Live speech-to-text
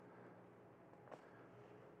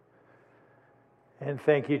And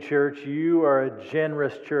thank you, church. You are a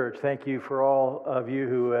generous church. Thank you for all of you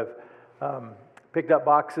who have picked up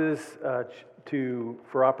boxes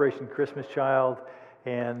for Operation Christmas Child.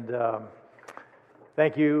 And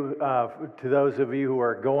thank you to those of you who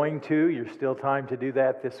are going to. You're still time to do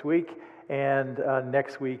that this week. And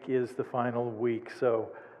next week is the final week. So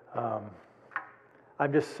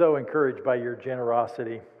I'm just so encouraged by your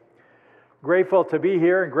generosity. Grateful to be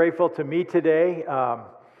here and grateful to meet today.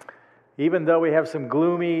 Even though we have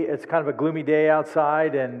it's kind of a gloomy day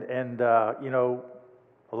outside, and a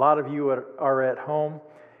lot of you are at home,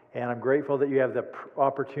 and I'm grateful that you have the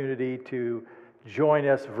opportunity to join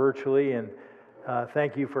us virtually, and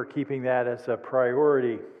thank you for keeping that as a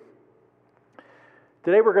priority.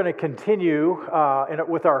 Today we're going to continue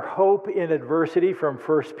with our hope in adversity from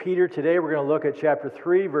 1 Peter. Today we're going to look at chapter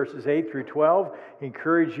 3, verses 8 through 12. I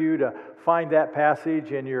encourage you to find that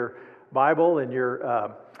passage in your Bible, in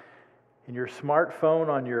your smartphone,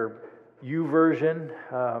 on your YouVersion,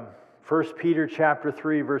 1 Peter chapter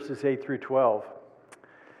 3, verses 8 through 12.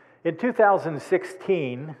 In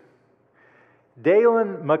 2016,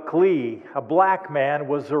 Dalen McLee, a black man,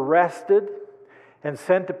 was arrested and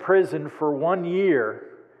sent to prison for 1 year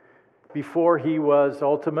before he was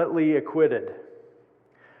ultimately acquitted.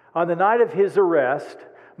 On the night of his arrest,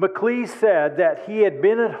 McLee said that he had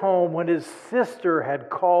been at home when his sister had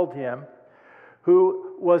called him,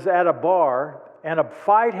 who was at a bar, and a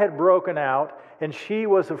fight had broken out, and she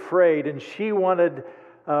was afraid, and she wanted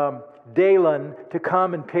Dalen to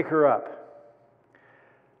come and pick her up.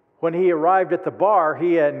 When he arrived at the bar,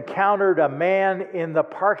 he had encountered a man in the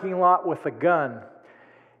parking lot with a gun.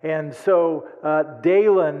 And so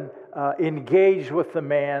Dalen engaged with the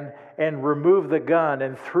man and removed the gun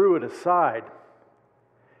and threw it aside.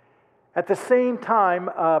 At the same time,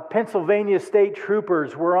 Pennsylvania state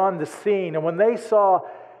troopers were on the scene, and when they saw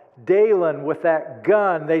Dalen with that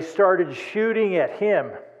gun, they started shooting at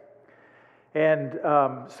him. And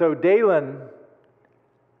so Dalen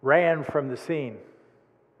ran from the scene.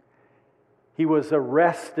 He was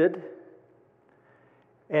arrested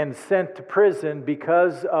and sent to prison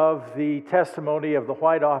because of the testimony of the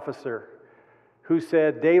white officer who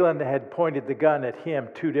said Dalen had pointed the gun at him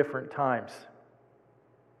 2 different times.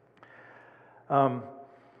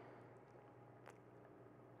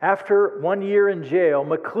 After 1 year in jail,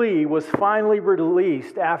 McLee was finally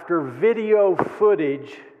released after video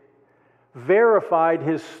footage verified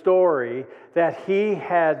his story that he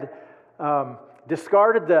had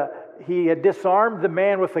disarmed the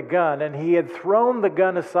man with the gun, and he had thrown the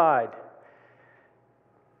gun aside,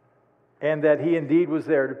 and that he indeed was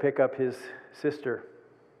there to pick up his sister.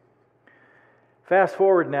 Fast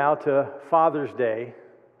forward now to Father's Day,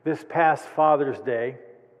 this past Father's Day.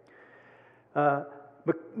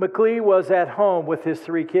 McLee was at home with his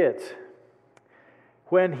 3 kids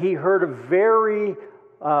when he heard a very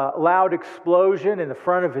loud explosion in the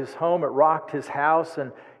front of his home. It rocked his house,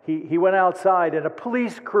 and he went outside, and a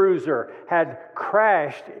police cruiser had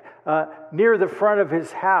crashed near the front of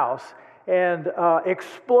his house and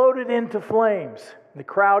exploded into flames. The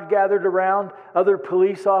crowd gathered around. Other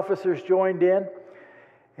police officers joined in,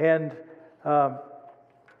 and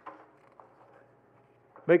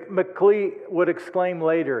McLee would exclaim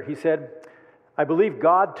later, he said, "I believe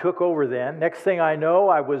God took over then. Next thing I know,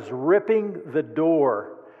 I was ripping the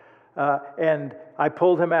door, and I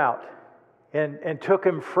pulled him out and took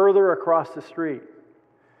him further across the street."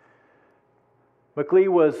 McLee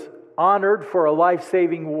was honored for a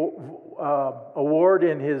life-saving award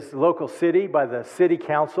in his local city by the city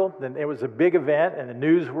council. And it was a big event, and the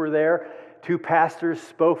news were there. 2 pastors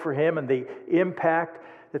spoke for him and the impact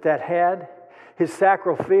that had. His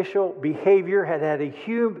sacrificial behavior had a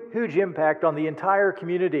huge impact on the entire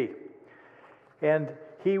community. And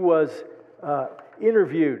he was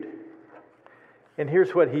interviewed. And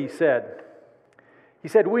here's what he said. He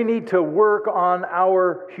said, "We need to work on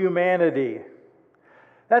our humanity.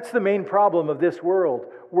 That's the main problem of this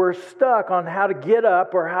world. We're stuck on how to get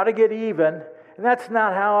up or how to get even, and that's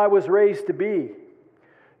not how I was raised to be.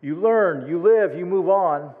 You learn, you live, you move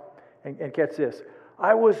on." And catch this.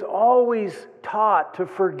 "I was always taught to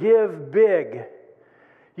forgive big.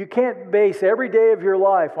 You can't base every day of your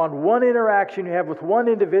life on one interaction you have with one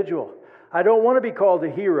individual. I don't want to be called a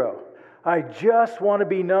hero. I just want to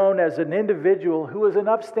be known as an individual who is an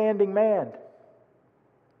upstanding man."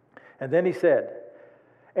 And then he said,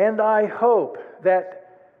 "And I hope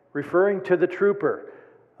that," referring to the trooper,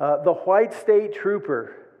 the white state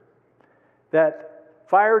trooper that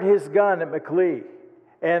fired his gun at McLee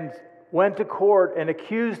and went to court and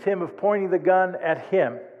accused him of pointing the gun at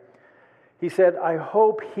him. He said, "I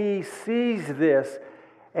hope he sees this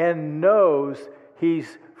and knows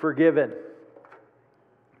he's forgiven.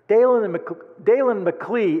 Dalen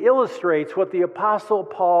McLee illustrates what the Apostle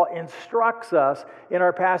Paul instructs us in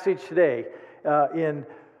our passage today,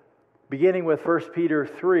 beginning with 1 Peter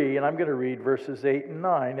 3, and I'm going to read verses 8 and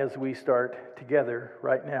 9 as we start together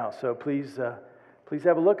right now. So please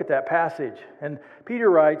have a look at that passage. And Peter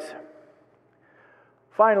writes,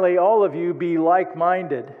 "Finally, all of you be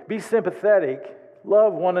like-minded, be sympathetic,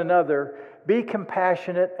 love one another, be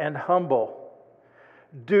compassionate and humble.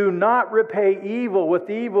 Do not repay evil with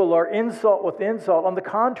evil or insult with insult. On the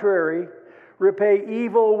contrary, repay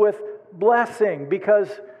evil with blessing,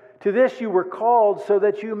 because to this you were called, so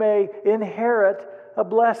that you may inherit a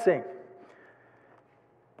blessing."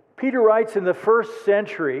 Peter writes in the first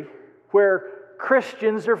century where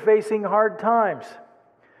Christians are facing hard times.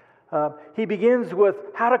 He begins with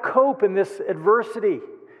how to cope in this adversity.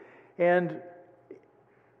 And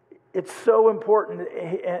it's so important,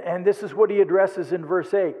 and this is what he addresses in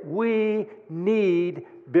verse 8. We need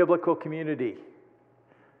biblical community.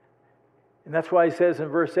 And that's why he says in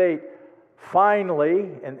verse 8, finally,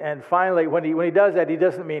 and finally, when he does that, he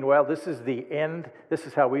doesn't mean, well, this is the end. This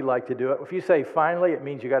is how we like to do it. If you say finally, it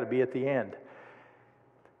means you got to be at the end.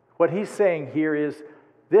 What he's saying here is,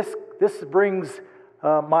 this brings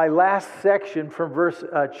my last section from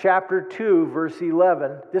chapter 2, verse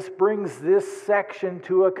 11. This brings this section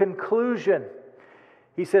to a conclusion.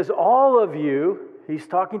 He says, all of you, he's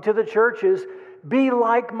talking to the churches, be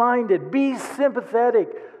like-minded, be sympathetic,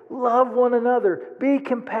 love one another, be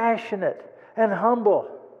compassionate and humble.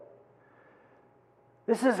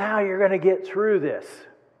 This is how you're going to get through this.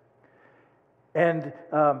 And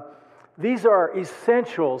these are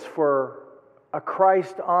essentials for a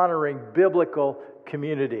Christ-honoring biblical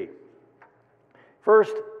community.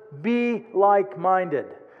 First, be like-minded.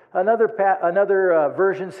 Another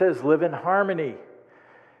version says live in harmony.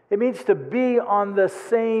 It means to be on the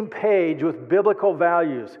same page with biblical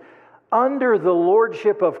values, under the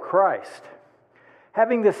lordship of Christ,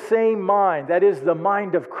 having the same mind, that is the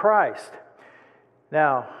mind of Christ.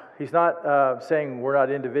 Now, he's not saying we're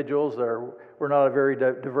not individuals, or we're not a very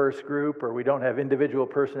diverse group, or we don't have individual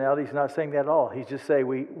personalities. He's not saying that at all. He's just saying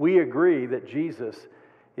we agree that Jesus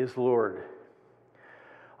is Lord.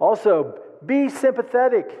 Also, be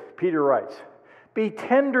sympathetic, Peter writes. Be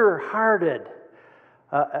tender-hearted.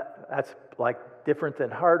 That's like different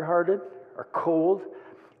than hard-hearted or cold.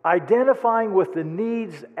 Identifying with the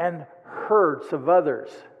needs and hurts of others,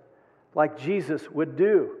 like Jesus would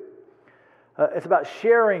do. It's about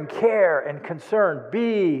sharing care and concern.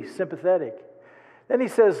 Be sympathetic. Then he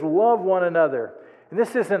says, love one another. And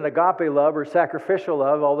this isn't agape love or sacrificial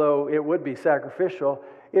love, although it would be sacrificial.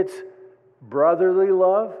 It's brotherly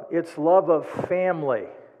love. It's love of family,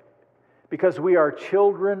 because we are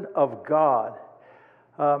children of God.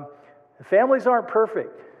 Families aren't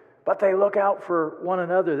perfect, but they look out for one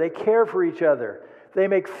another. They care for each other. They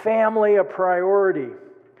make family a priority.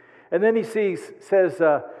 And then he says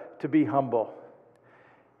to be humble.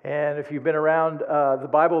 And if you've been around the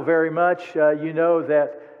Bible very much, you know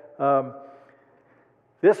that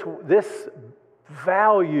this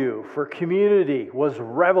value for community was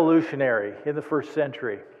revolutionary in the first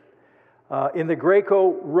century. In the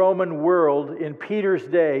Greco-Roman world, in Peter's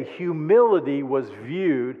day, humility was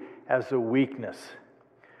viewed as a weakness.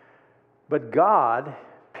 But God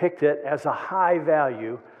picked it as a high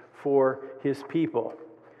value for His people.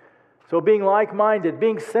 So being like-minded,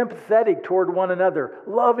 being sympathetic toward one another,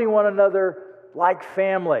 loving one another like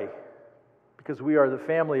family, because we are the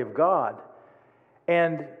family of God,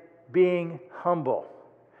 and being humble.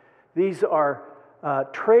 These are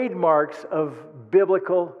trademarks of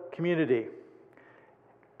biblical community.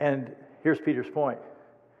 And here's Peter's point.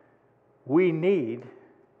 We need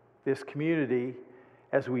this community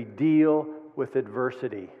as we deal with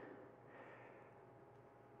adversity.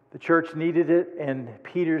 The church needed it in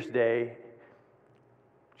Peter's day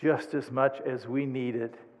just as much as we need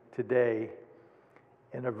it today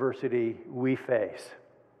in adversity we face.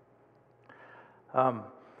 And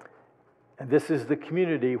this is the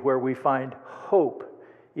community where we find hope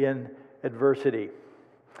in adversity.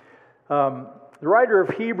 The writer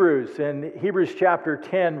of Hebrews, in Hebrews chapter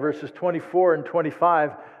 10, verses 24 and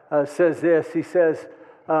 25, says this. He says,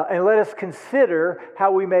 and let us consider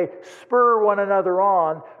how we may spur one another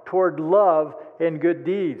on toward love and good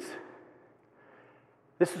deeds.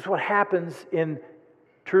 This is what happens in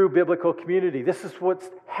true biblical community. This is what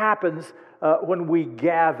happens when we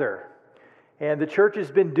gather. And the church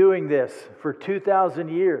has been doing this for 2,000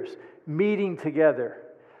 years, meeting together,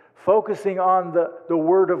 focusing on the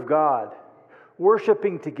Word of God,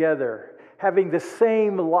 worshiping together, having the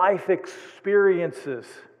same life experiences,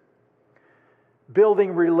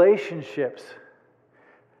 building relationships,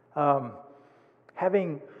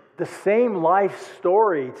 having the same life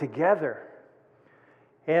story together,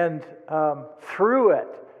 and through it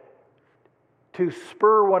to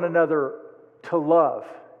spur one another to love,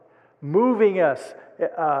 moving us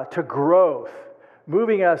to growth,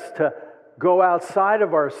 moving us to go outside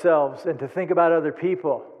of ourselves and to think about other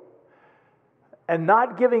people, and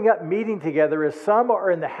not giving up meeting together as some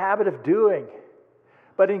are in the habit of doing,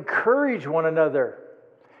 but encourage one another.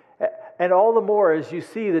 And all the more as you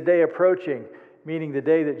see the day approaching, meaning the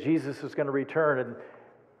day that Jesus is going to return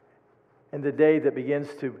and the day that begins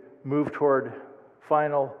to move toward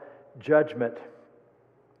final judgment.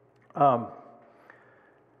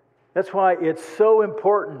 That's why it's so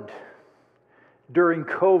important during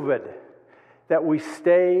COVID that we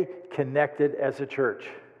stay connected as a church.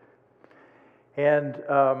 And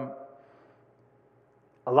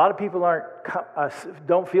a lot of people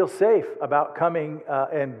don't feel safe about coming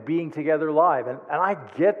and being together live. And I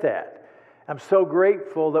get that. I'm so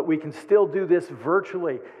grateful that we can still do this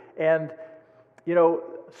virtually. And, you know,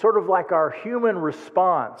 sort of like our human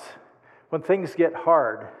response when things get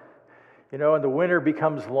hard, you know, and the winter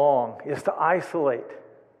becomes long, is to isolate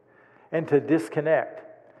and to disconnect.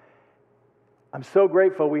 I'm so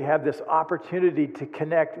grateful we have this opportunity to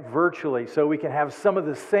connect virtually so we can have some of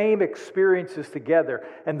the same experiences together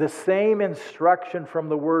and the same instruction from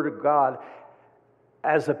the Word of God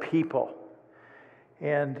as a people.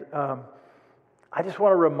 And I just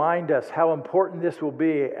want to remind us how important this will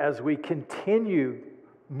be as we continue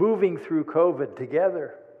moving through COVID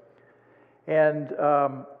together. And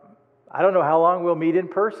I don't know how long we'll meet in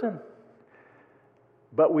person,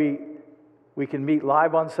 but we can meet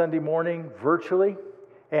live on Sunday morning virtually.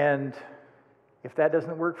 And if that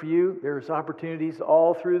doesn't work for you, there's opportunities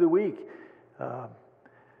all through the week.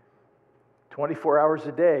 24 hours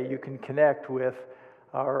a day, you can connect with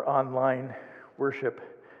our online worship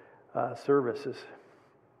services.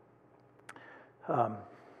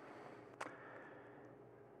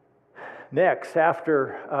 Next,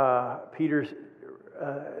 after Peter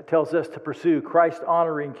tells us to pursue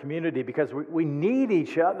Christ-honoring community, because we need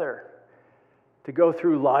each other to go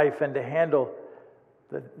through life and to handle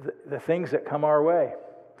the things that come our way.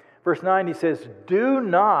 Verse 9, he says, do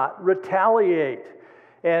not retaliate.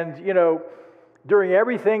 And, you know, during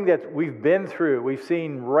everything that we've been through, we've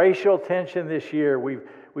seen racial tension this year.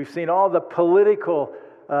 We've seen all the political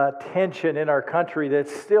tension in our country that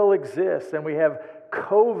still exists. And we have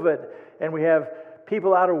COVID, and we have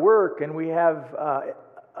people out of work, and we have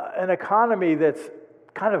an economy that's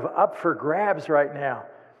kind of up for grabs right now.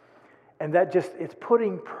 And that just, it's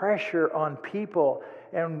putting pressure on people.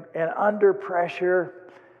 And under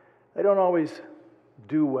pressure, they don't always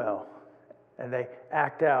do well. And they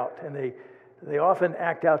act out. And they often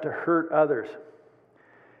act out to hurt others.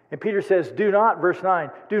 And Peter says, do not, verse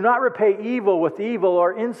 9, do not repay evil with evil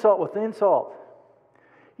or insult with insult.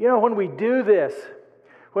 You know, when we do this,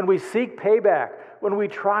 when we seek payback, when we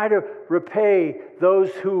try to repay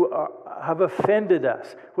those who have offended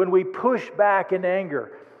us, when we push back in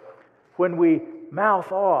anger, when we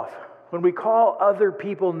mouth off, when we call other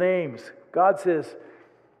people names, God says,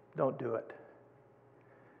 don't do it.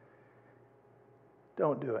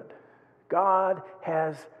 Don't do it. God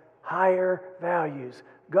has higher values.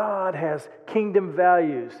 God has kingdom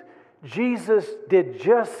values. Jesus did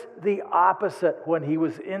just the opposite when he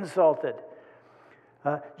was insulted.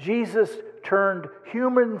 Jesus turned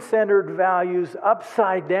human-centered values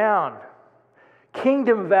upside down.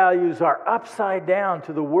 Kingdom values are upside down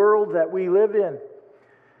to the world that we live in.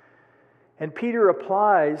 And Peter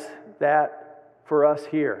applies that for us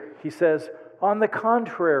here. He says, on the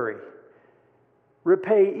contrary,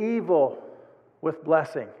 repay evil with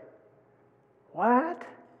blessing. What?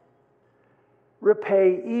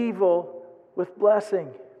 Repay evil with blessing.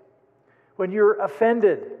 When you're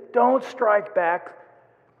offended, don't strike back.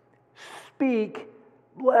 Speak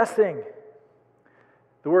blessing.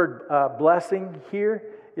 The word blessing here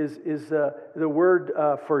is the word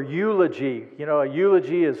for eulogy. You know, a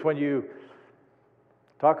eulogy is when you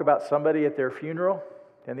talk about somebody at their funeral.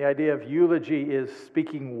 And the idea of eulogy is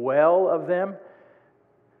speaking well of them.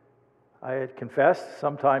 I confess,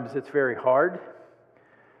 sometimes it's very hard.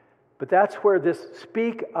 But that's where this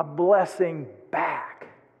speak a blessing back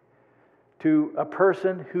to a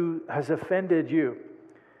person who has offended you.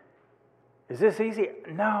 Is this easy?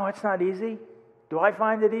 No, it's not easy. Do I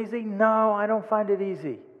find it easy? No, I don't find it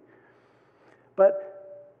easy.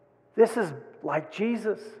 But this is like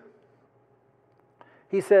Jesus.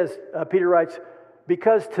 He says, Peter writes,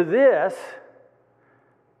 because to this,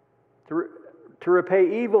 to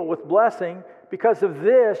repay evil with blessing, because of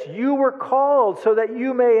this, you were called so that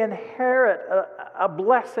you may inherit a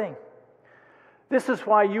blessing. This is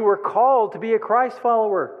why you were called to be a Christ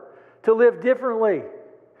follower, to live differently.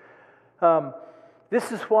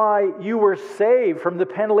 This is why you were saved from the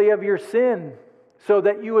penalty of your sin, so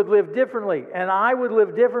that you would live differently, and I would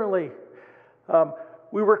live differently.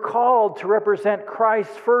 We were called to represent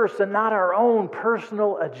Christ first and not our own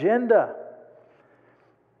personal agenda.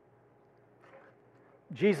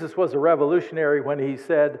 Jesus was a revolutionary when he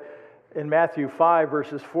said in Matthew 5,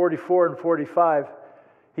 verses 44 and 45,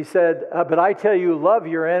 he said, but I tell you, love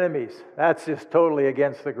your enemies. That's just totally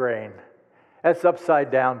against the grain. That's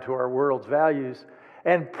upside down to our world's values.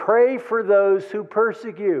 And pray for those who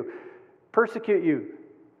persecute you.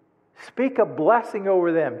 Speak a blessing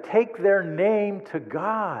over them. Take their name to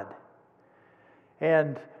God.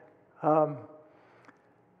 And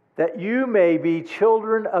that you may be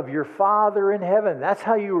children of your Father in heaven. That's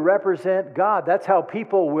how you represent God. That's how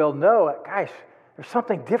people will know, gosh, there's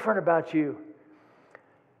something different about you.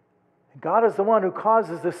 God is the one who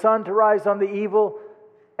causes the sun to rise on the evil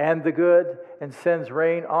and the good, and sends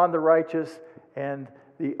rain on the righteous and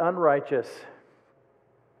the unrighteous.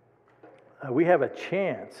 We have a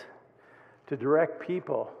chance to direct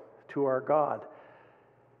people to our God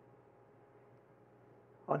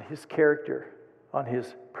on His character, on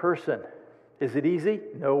His person. Is it easy?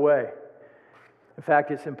 No way. In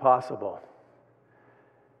fact, it's impossible.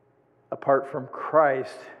 Apart from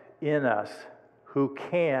Christ in us, who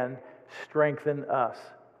can strengthen us.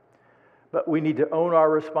 But we need to own our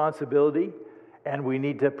responsibility, and we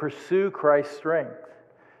need to pursue Christ's strength.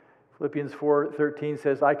 Philippians 4:13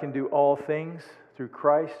 says, I can do all things through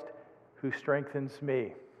Christ who strengthens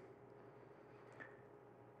me.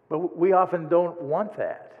 But we often don't want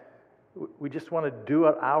that. We just want to do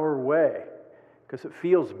it our way because it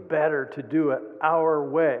feels better to do it our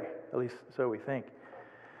way. At least so we think.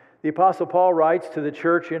 The Apostle Paul writes to the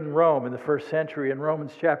church in Rome in the first century in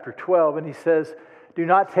Romans chapter 12, and he says, do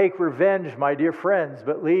not take revenge, my dear friends,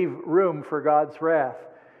 but leave room for God's wrath.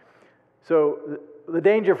 So the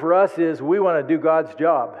danger for us is we want to do God's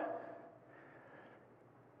job.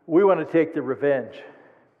 We want to take the revenge.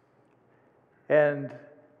 And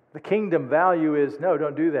the kingdom value is, no,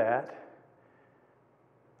 don't do that.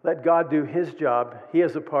 Let God do His job. He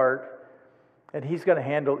has a part, and He's going to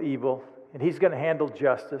handle evil, and He's going to handle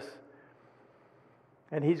justice,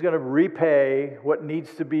 and He's going to repay what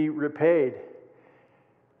needs to be repaid.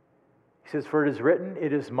 He says, for it is written,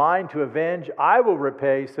 it is mine to avenge, I will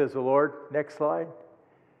repay, says the Lord. Next slide.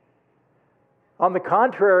 On the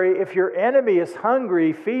contrary, if your enemy is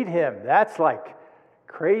hungry, feed him. That's like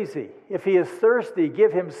crazy. If he is thirsty,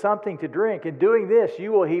 give him something to drink. In doing this,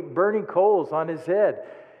 you will heap burning coals on his head.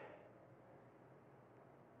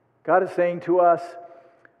 God is saying to us,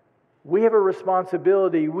 we have a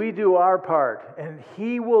responsibility. We do our part, and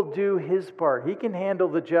He will do His part. He can handle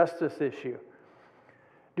the justice issue.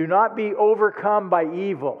 Do not be overcome by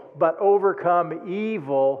evil, but overcome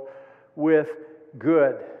evil with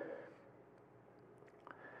good.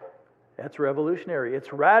 That's revolutionary.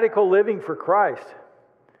 It's radical living for Christ.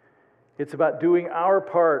 It's about doing our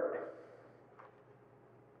part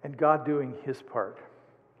and God doing His part.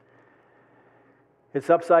 It's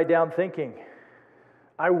upside down thinking.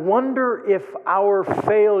 I wonder if our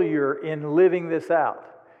failure in living this out,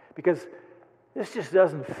 because this just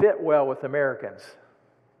doesn't fit well with Americans.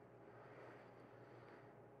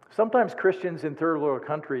 Sometimes Christians in third world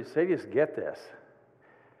countries, they just get this.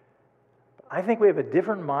 I think we have a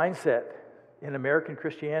different mindset in American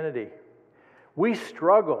Christianity. We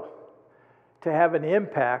struggle to have an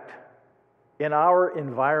impact in our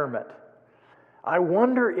environment. I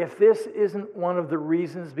wonder if this isn't one of the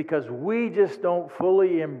reasons because we just don't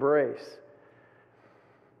fully embrace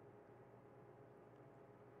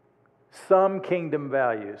some kingdom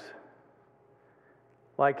values,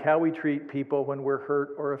 like how we treat people when we're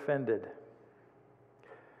hurt or offended.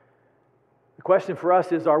 The question for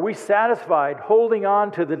us is, are we satisfied holding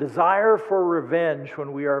on to the desire for revenge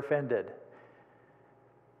when we are offended?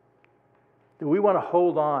 Do we want to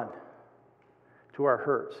hold on to our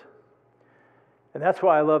hurts? And that's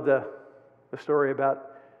why I love the story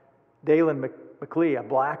about Dalen McLee, a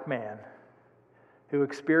black man who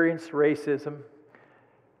experienced racism,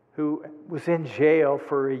 who was in jail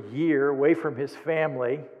for a year away from his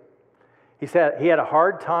family. He said he had a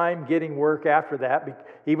hard time getting work after that,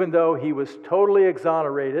 even though he was totally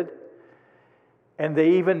exonerated. And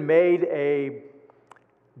they even made a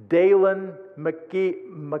Dalen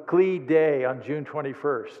McLee Day on June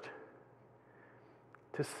 21st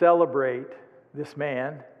to celebrate this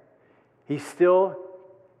man. He still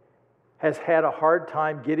has had a hard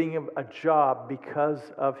time getting a job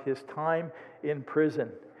because of his time in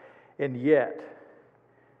prison. And yet,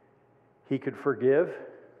 he could forgive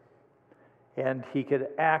and he could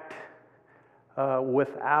act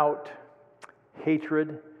without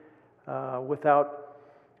hatred, without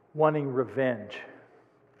wanting revenge.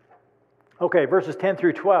 Okay, verses 10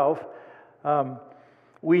 through 12.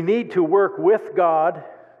 We need to work with God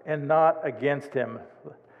and not against Him.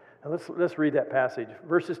 Now let's read that passage.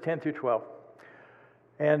 Verses 10 through 12.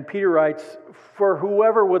 And Peter writes, "For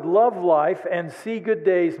whoever would love life and see good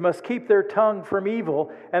days must keep their tongue from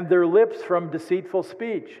evil and their lips from deceitful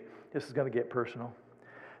speech." This is going to get personal.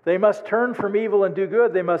 "They must turn from evil and do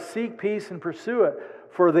good. They must seek peace and pursue it.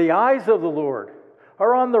 For the eyes of the Lord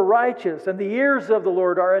are on the righteous, and the ears of the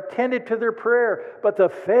Lord are attentive to their prayer. But the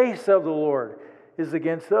face of the Lord is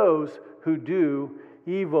against those who do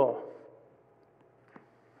evil."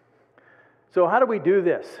 So how do we do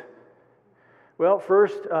this? Well,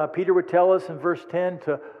 first, Peter would tell us in verse 10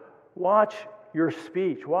 to watch your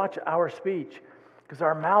speech, watch our speech, because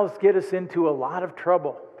our mouths get us into a lot of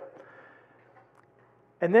trouble.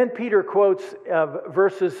 And then Peter quotes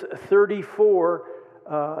verses 34.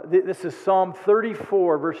 This is Psalm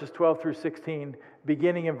 34, verses 12 through 16,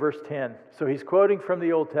 beginning in verse 10. So he's quoting from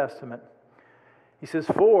the Old Testament. He says,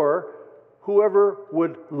 "For whoever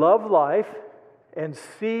would love life and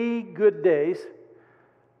see good days,"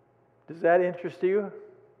 does that interest you?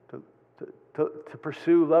 To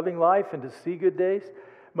pursue loving life and to see good days?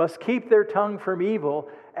 "Must keep their tongue from evil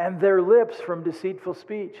and their lips from deceitful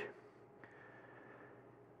speech."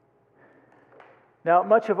 Now,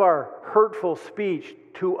 much of our hurtful speech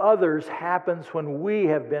to others happens when we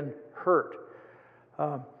have been hurt.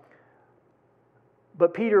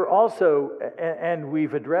 But Peter also, and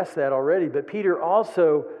we've addressed that already, but Peter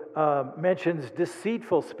also mentions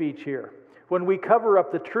deceitful speech here. When we cover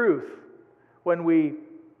up the truth, when we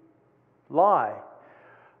lie,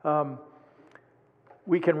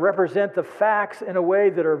 we can represent the facts in a way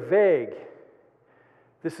that are vague.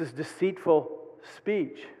 This is deceitful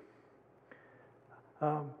speech.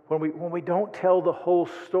 When we don't tell the whole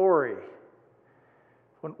story,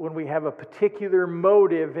 when we have a particular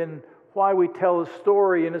motive in why we tell a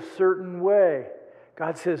story in a certain way,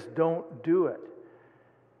 God says, don't do it.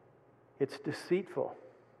 It's deceitful.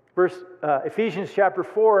 Ephesians chapter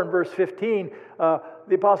 4 and verse 15,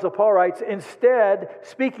 the Apostle Paul writes, "Instead,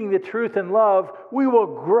 speaking the truth in love, we will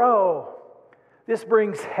grow." This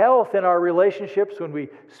brings health in our relationships when we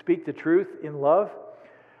speak the truth in love.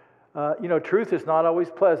 Truth is not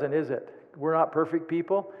always pleasant, is it? We're not perfect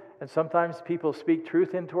people, and sometimes people speak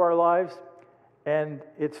truth into our lives, and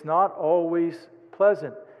it's not always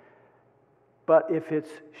pleasant. But if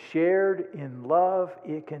it's shared in love,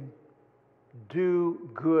 it can do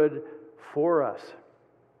good for us.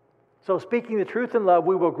 So speaking the truth in love,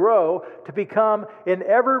 we will grow to become, in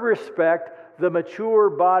every respect, the mature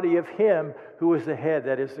body of Him who is the head,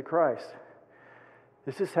 that is the Christ.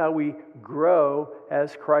 This is how we grow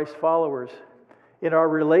as Christ followers. In our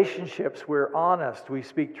relationships, we're honest. We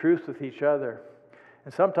speak truth with each other.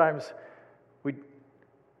 And sometimes we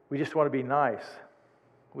just want to be nice.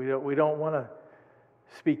 We don't want to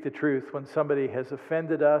speak the truth when somebody has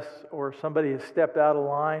offended us or somebody has stepped out of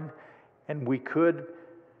line, and we could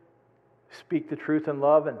speak the truth in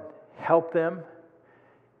love and help them.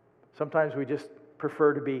 Sometimes we just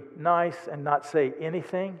prefer to be nice and not say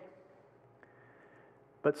anything.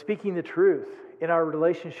 But speaking the truth in our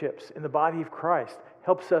relationships, in the body of Christ,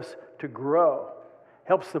 helps us to grow,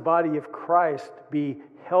 helps the body of Christ be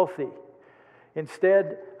healthy.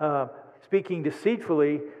 Instead of speaking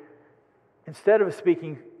deceitfully,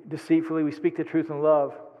 we speak the truth in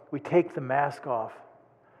love. We take the mask off.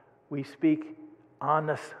 We speak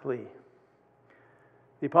honestly.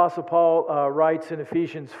 The Apostle Paul writes in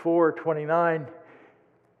Ephesians 4:29,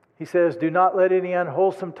 he says, "Do not let any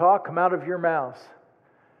unwholesome talk come out of your mouths."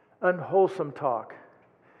 Unwholesome talk.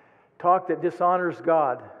 Talk that dishonors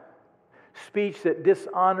God. Speech that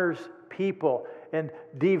dishonors people and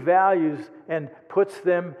devalues and puts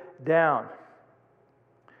them down.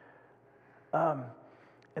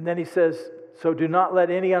 And then he says, "So do not let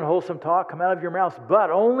any unwholesome talk come out of your mouths,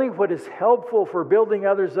 but only what is helpful for building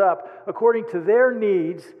others up according to their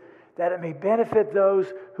needs, that it may benefit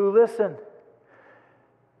those who listen."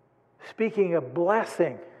 Speaking a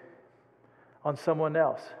blessing on someone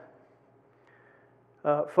else.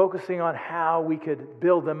 Focusing on how we could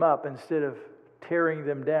build them up instead of tearing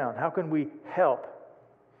them down. How can we help?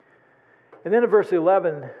 And then in verse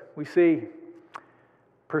 11, we see,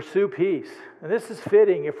 pursue peace. And this is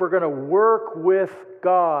fitting if we're going to work with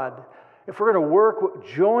God, if we're going to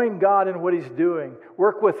join God in what He's doing,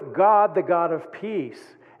 work with God, the God of peace,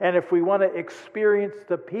 and if we want to experience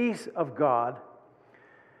the peace of God,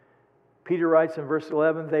 Peter writes in verse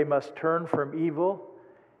 11, they must turn from evil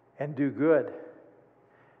and do good.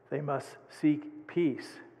 They must seek peace.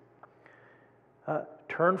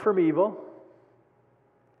 Turn from evil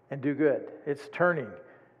and do good. It's turning.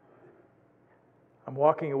 I'm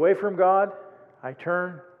walking away from God. I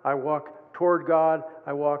turn. I walk toward God.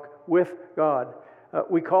 I walk with God.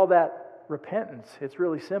 We call that repentance. It's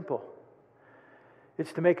really simple.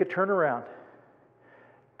 It's to make a turnaround,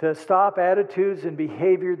 to stop attitudes and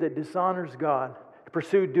behavior that dishonors God, to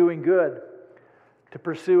pursue doing good, to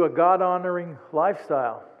pursue a God-honoring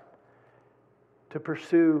lifestyle, to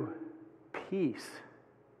pursue peace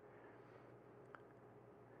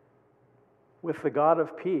with the God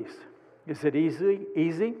of peace. Is it easy?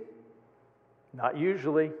 Easy? Not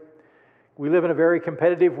usually. We live in a very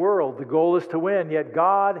competitive world. The goal is to win, yet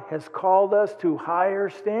God has called us to higher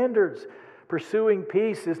standards. Pursuing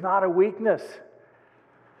peace is not a weakness.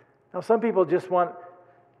 Now, some people just want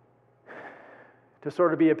to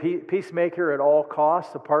sort of be a peacemaker at all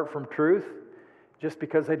costs, apart from truth, just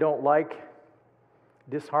because they don't like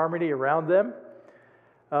disharmony around them.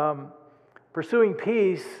 Pursuing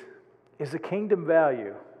peace is a kingdom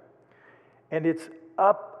value, and it's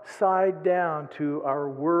upside down to our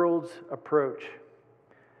world's approach.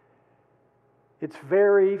 It's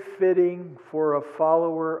very fitting for a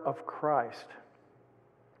follower of Christ.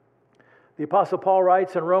 The Apostle Paul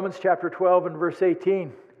writes in Romans chapter 12 and verse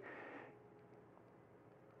 18,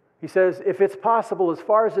 he says, if it's possible, as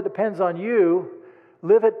far as it depends on you,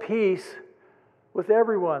 live at peace with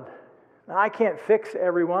everyone. Now, I can't fix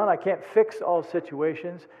everyone. I can't fix all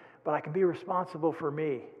situations, but I can be responsible for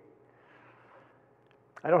me.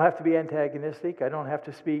 I don't have to be antagonistic. I don't have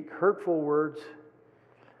to speak hurtful words.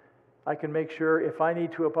 I can make sure if I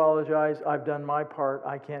need to apologize, I've done my part.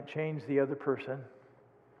 I can't change the other person.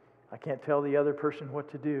 I can't tell the other person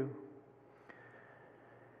what to do.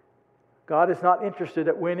 God is not interested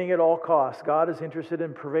in winning at all costs. God is interested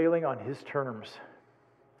in prevailing on His terms.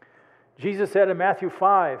 Jesus said in Matthew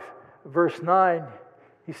 5, verse 9,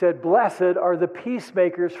 He said, blessed are the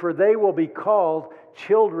peacemakers, for they will be called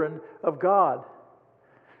children of God.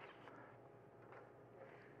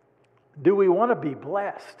 Do we want to be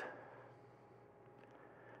blessed?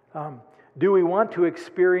 Do we want to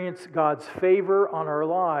experience God's favor on our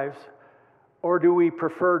lives, or do we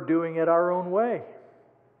prefer doing it our own way?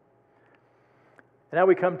 And now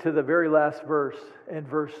we come to the very last verse, in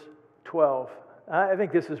verse 12. I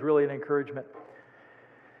think this is really an encouragement.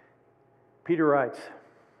 Peter writes,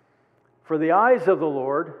 for the eyes of the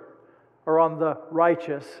Lord are on the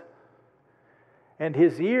righteous, and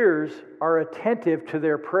His ears are attentive to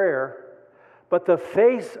their prayer, but the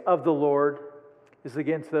face of the Lord is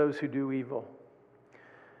against those who do evil.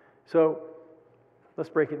 So, let's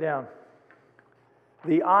break it down.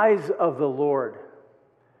 The eyes of the Lord.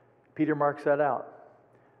 Peter marks that out.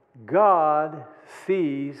 God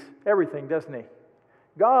sees everything, doesn't He?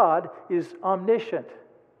 God is omniscient.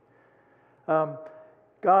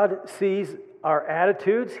 God sees our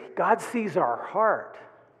attitudes. God sees our heart.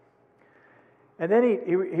 And then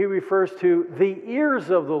he refers to the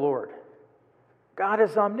ears of the Lord. God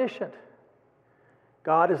is omniscient.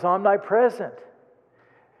 God is omnipresent.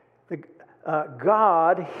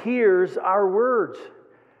 God hears our words.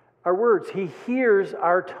 Our words. He hears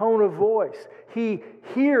our tone of voice. He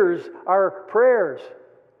hears our prayers.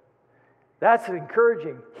 That's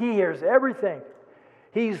encouraging. He hears everything.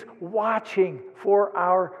 He's watching for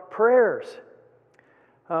our prayers.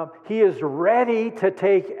 He is ready to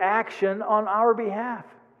take action on our behalf.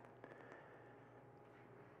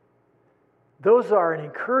 Those are an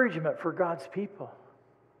encouragement for God's people.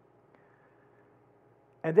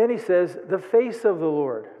 And then he says, the face of the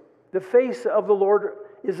Lord. The face of the Lord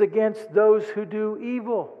is against those who do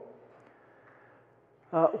evil.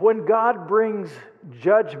 When God brings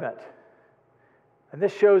judgment, and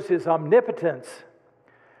this shows His omnipotence,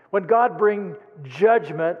 when God brings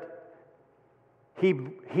judgment,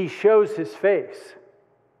 He shows His face.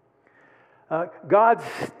 God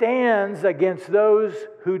stands against those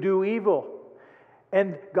who do evil,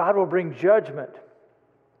 and God will bring judgment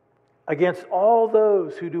against all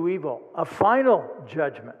those who do evil, a final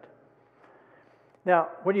judgment. Now,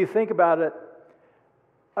 when you think about it,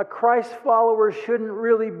 a Christ follower shouldn't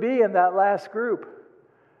really be in that last group,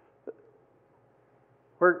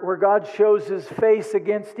 where God shows His face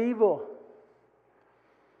against evil.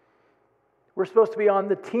 We're supposed to be on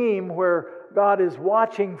the team where God is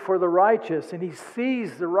watching for the righteous, and He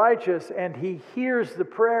sees the righteous, and He hears the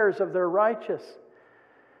prayers of their righteous.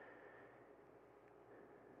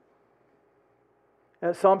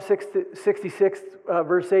 Psalm 66,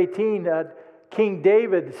 verse 18, King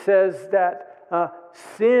David says that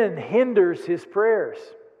sin hinders his prayers,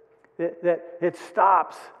 that it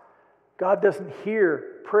stops. God doesn't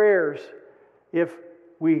hear prayers if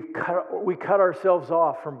we cut ourselves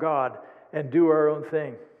off from God and do our own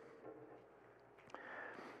thing.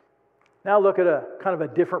 Now look at a kind of a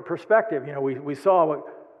different perspective. We saw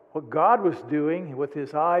what God was doing with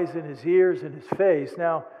his eyes and his ears and his face.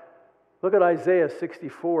 Now look at Isaiah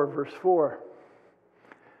 64, verse 4.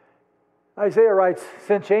 Isaiah writes,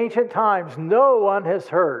 "Since ancient times no one has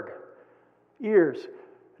heard, ears,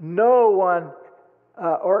 no one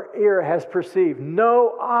or ear has perceived,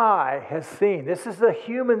 no eye has seen." This is the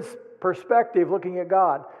human's perspective looking at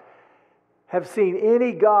God. "Have seen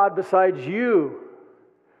any God besides you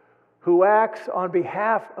who acts on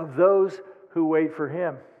behalf of those who wait for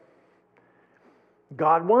him."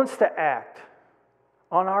 God wants to act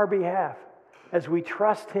on our behalf as we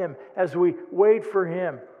trust him, as we wait for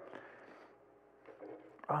him.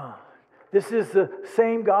 This is the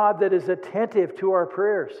same God that is attentive to our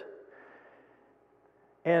prayers.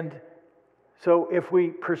 And so if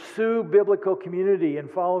we pursue biblical community and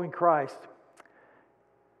following Christ,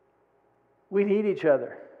 we need each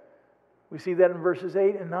other. We see that in verses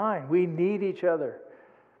 8 and 9. We need each other.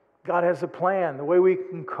 God has a plan. The way we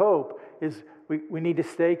can cope is we need to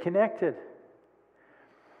stay connected.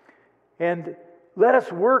 And let us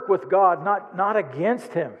work with God, not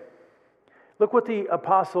against him. Look what the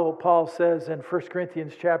Apostle Paul says in 1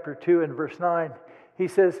 Corinthians chapter 2 and verse 9. He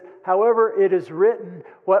says, "However, it is written,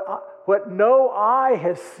 what no eye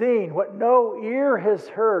has seen, what no ear has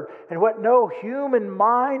heard, and what no human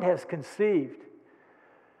mind has conceived,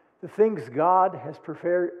 the things God has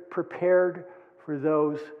prepared for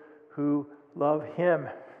those who love him."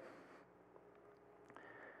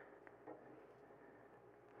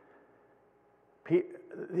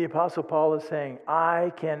 The Apostle Paul is saying,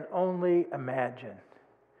 I can only imagine.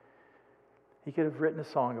 He could have written a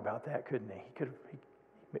song about that, couldn't he? He could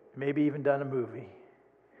have maybe even done a movie.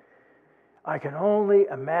 I can only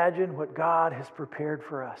imagine what God has prepared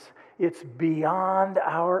for us. It's beyond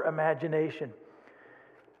our imagination.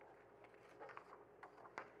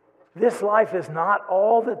 This life is not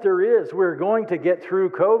all that there is. We're going to get through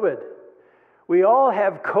COVID. We all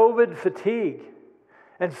have COVID fatigue,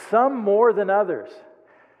 and some more than others.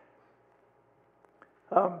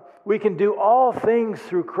 We can do all things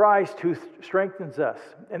through Christ who strengthens us.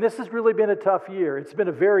 And this has really been a tough year. It's been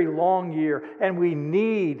a very long year, and we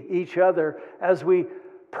need each other as we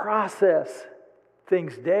process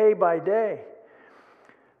things day by day.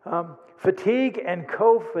 Fatigue and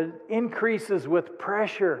COVID increases with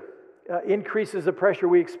pressure, increases the pressure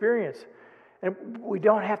we experience. And we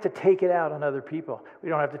don't have to take it out on other people. We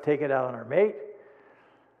don't have to take it out on our mate.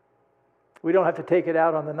 We don't have to take it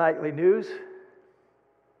out on the nightly news.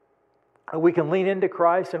 We can lean into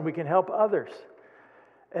Christ and we can help others.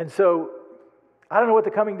 And so, I don't know what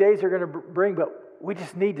the coming days are going to bring, but we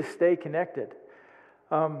just need to stay connected.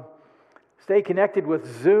 Stay connected with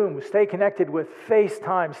Zoom. Stay connected with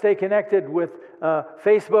FaceTime. Stay connected with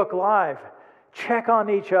Facebook Live. Check on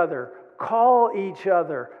each other. Call each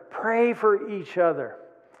other. Pray for each other.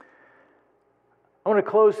 I want to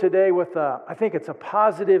close today with, I think it's a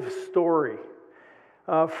positive story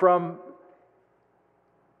from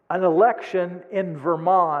an election in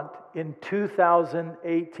Vermont in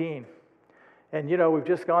 2018. And we've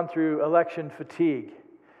just gone through election fatigue.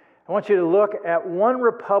 I want you to look at one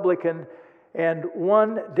Republican and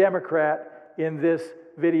one Democrat in this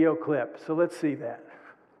video clip. So let's see that.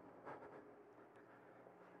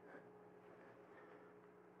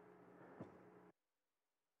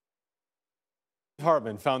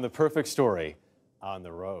 Hartman found the perfect story on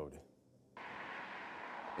the road.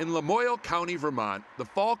 In Lamoille County, Vermont, the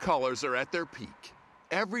fall colors are at their peak.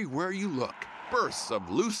 Everywhere you look, bursts of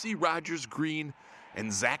Lucy Rogers green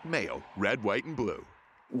and Zach Mayo red, white, and blue.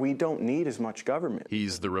 We don't need as much government.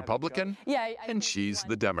 He's the Republican, and she's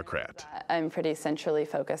the Democrat. I'm pretty centrally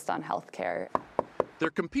focused on health care. They're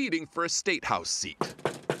competing for a state house seat,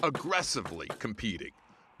 aggressively competing.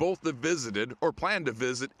 Both have visited or plan to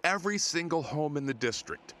visit every single home in the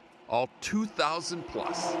district, all 2,000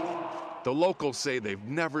 plus. The locals say they've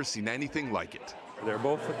never seen anything like it. They're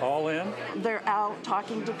both all in. They're out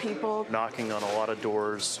talking to people. Knocking on a lot of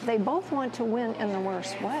doors. They both want to win in the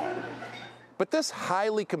worst way. But this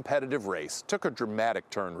highly competitive race took a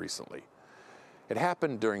dramatic turn recently. It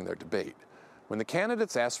happened during their debate, when the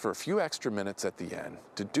candidates asked for a few extra minutes at the end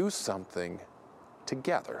to do something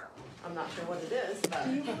together. I'm not sure what it is,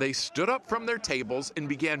 but... They stood up from their tables and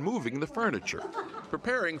began moving the furniture,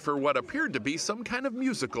 preparing for what appeared to be some kind of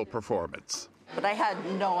musical performance. but I had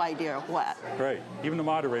no idea what. Right. Even the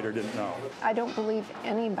moderator didn't know. I don't believe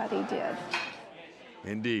anybody did.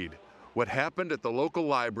 Indeed, what happened at the local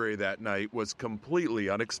library that night was completely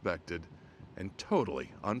unexpected and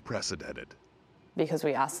totally unprecedented. Because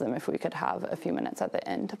we asked them if we could have a few minutes at the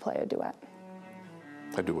end to play a duet.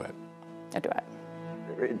 A duet, A duet.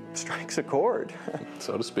 It strikes a chord.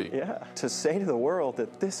 so to speak. Yeah. To say to the world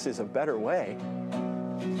that this is a better way.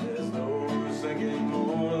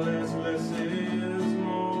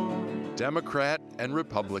 Democrat and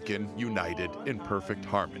Republican united in perfect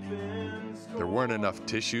harmony. There weren't enough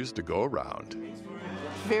tissues to go around.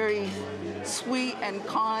 Very sweet and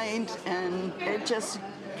kind, and it just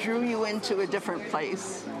drew you into a different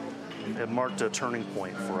place. It marked a turning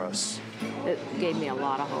point for us. It gave me a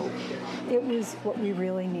lot of hope. It was what we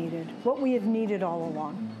really needed, what we have needed all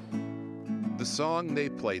along. The song they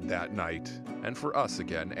played that night, and for us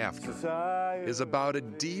again after, is about a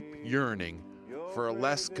deep yearning for a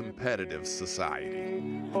less competitive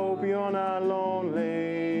society. Hope you're not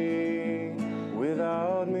lonely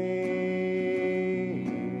without me.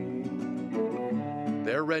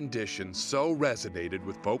 Their rendition so resonated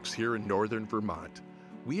with folks here in northern Vermont,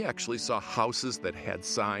 we actually saw houses that had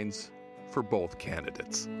signs for both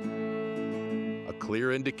candidates. A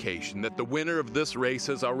clear indication that the winner of this race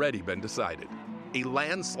has already been decided. A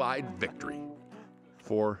landslide victory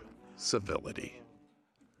for civility.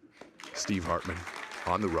 Steve Hartman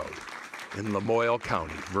on the road in Lamoille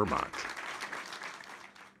County, Vermont.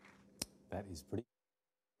 That is pretty.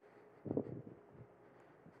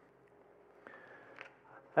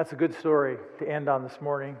 That's a good story to end on this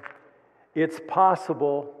morning. It's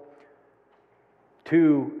possible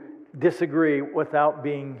to disagree without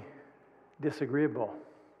being disagreeable.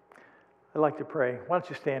 I'd like to pray. Why don't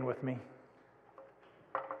you stand with me?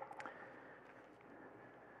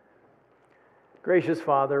 Gracious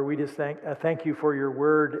Father, we just thank you for your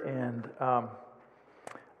word and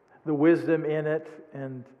the wisdom in it.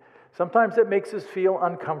 And sometimes it makes us feel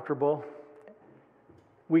uncomfortable.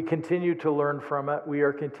 We continue to learn from it. We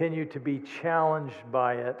are continued to be challenged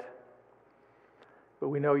by it. But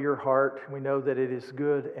we know your heart. We know that it is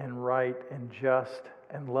good and right and just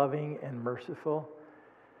and loving and merciful.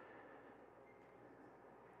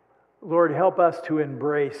 Lord, help us to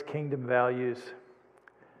embrace kingdom values.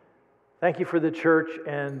 Thank you for the church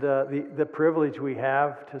and the privilege we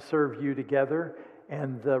have to serve you together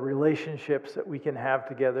and the relationships that we can have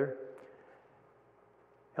together.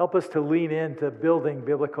 Help us to lean into building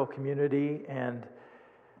biblical community and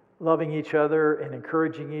loving each other and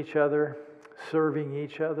encouraging each other, serving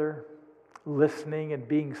each other, listening and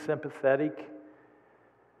being sympathetic.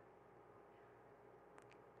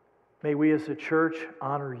 May we as a church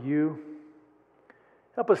honor you.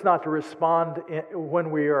 Help us not to respond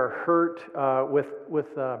when we are hurt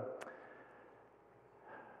with a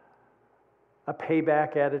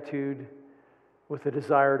payback attitude, with a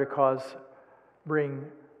desire to bring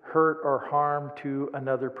hurt or harm to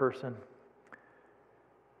another person.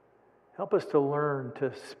 Help us to learn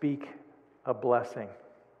to speak a blessing.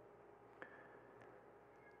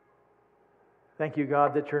 Thank you,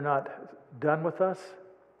 God, that you're not done with us.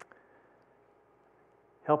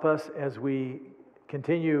 Help us as we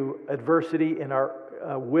continue adversity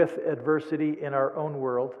with adversity in our own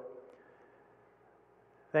world.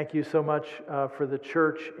 Thank you so much for the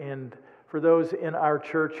church and for those in our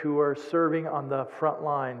church who are serving on the front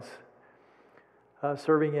lines,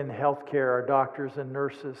 serving in healthcare, our doctors and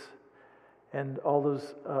nurses, and all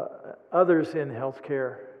those others in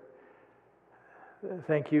healthcare.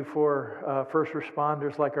 Thank you for first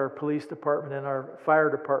responders like our police department and our fire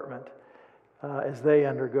department as they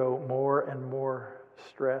undergo more and more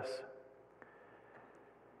stress.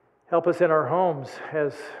 Help us in our homes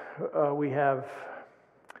as we have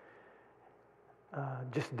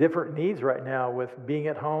just different needs right now with being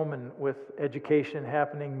at home and with education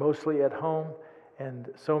happening mostly at home, and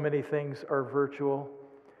so many things are virtual.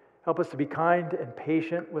 Help us to be kind and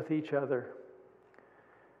patient with each other.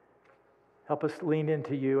 Help us lean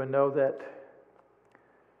into you and know that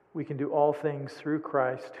we can do all things through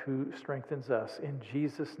Christ who strengthens us. In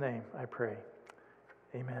Jesus' name I pray.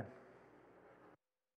 Amen.